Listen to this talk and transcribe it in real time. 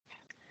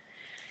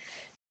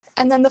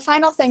And then the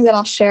final thing that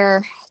I'll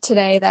share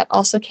today that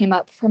also came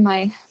up from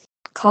my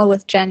call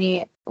with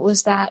Jenny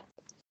was that,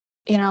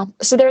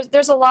 so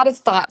there's a lot of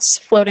thoughts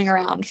floating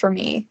around for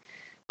me.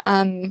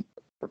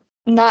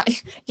 Not,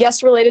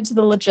 yes, related to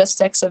the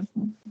logistics of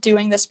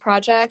doing this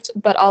project,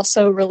 but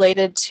also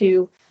related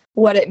to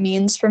what it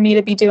means for me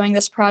to be doing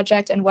this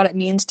project and what it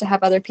means to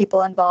have other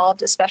people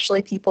involved,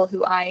 especially people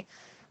who I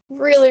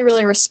really,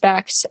 really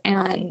respect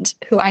and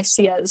who I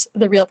see as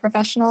the real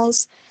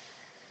professionals.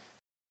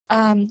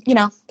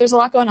 There's a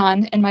lot going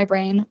on in my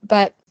brain,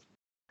 but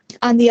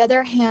on the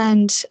other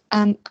hand,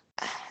 and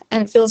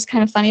it feels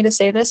kind of funny to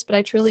say this, but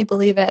I truly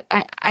believe it.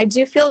 I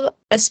do feel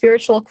a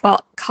spiritual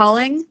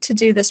calling to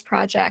do this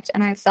project,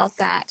 and I felt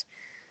that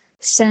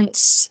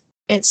since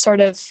it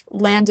sort of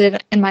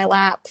landed in my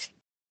lap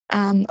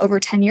over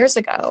 10 years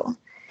ago.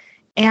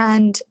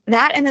 And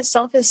that in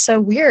itself is so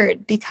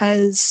weird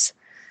because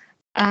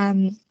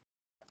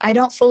I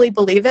don't fully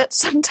believe it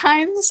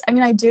sometimes. I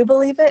mean, I do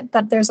believe it,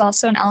 but there's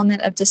also an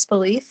element of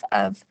disbelief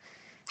of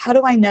how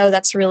do I know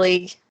that's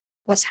really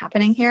what's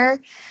happening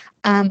here?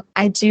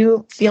 I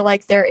do feel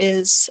like there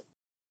is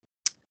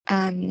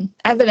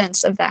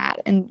evidence of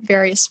that in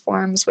various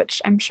forms,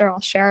 which I'm sure I'll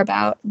share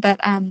about. But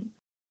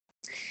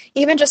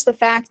even just the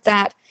fact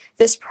that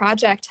this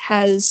project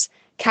has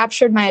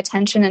captured my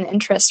attention and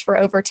interest for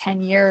over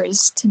 10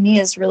 years to me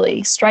is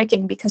really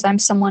striking because I'm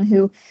someone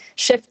who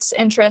shifts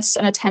interest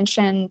and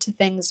attention to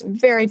things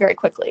very, very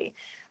quickly.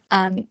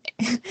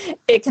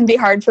 It can be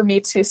hard for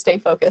me to stay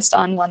focused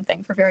on one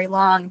thing for very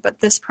long, but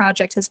this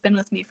project has been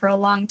with me for a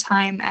long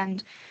time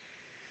and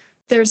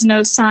there's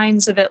no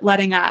signs of it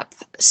letting up.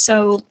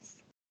 So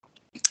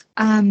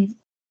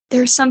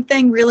there's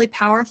something really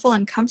powerful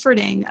and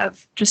comforting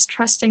of just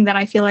trusting that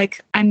I feel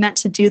like I'm meant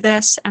to do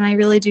this. And I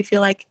really do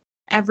feel like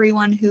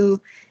everyone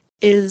who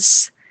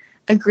is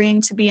agreeing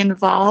to be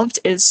involved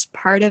is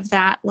part of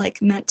that,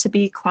 like, meant to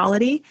be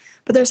quality.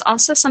 But there's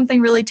also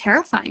something really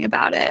terrifying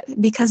about it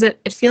because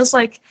it feels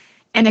like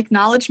an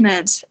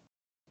acknowledgement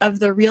of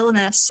the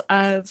realness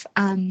of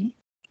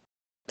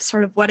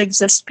sort of what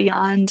exists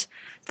beyond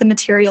the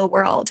material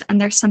world. And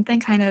there's something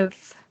kind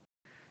of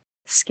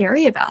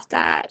scary about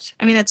that.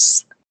 I mean,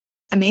 it's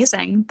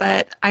amazing,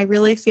 but I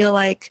really feel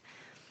like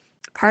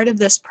part of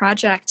this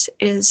project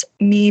is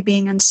me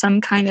being in some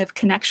kind of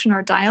connection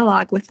or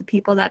dialogue with the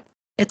people that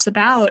it's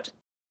about,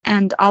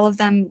 and all of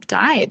them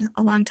died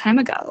a long time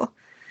ago.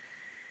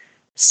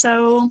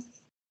 So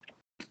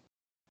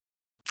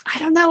I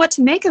don't know what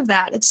to make of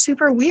that. It's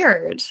super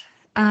weird.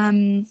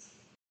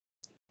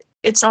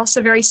 It's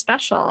also very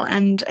special.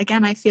 And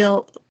again, I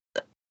feel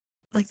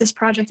like this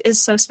project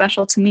is so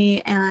special to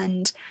me,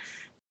 and,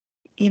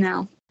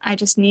 I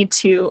just need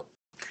to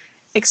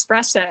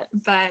express it.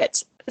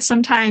 But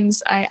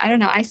sometimes I don't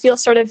know, I feel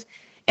sort of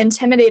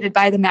intimidated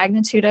by the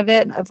magnitude of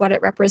it, of what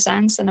it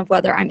represents, and of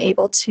whether I'm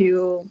able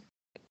to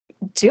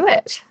do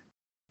it.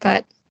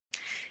 But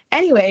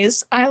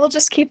anyways, I will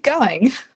just keep going.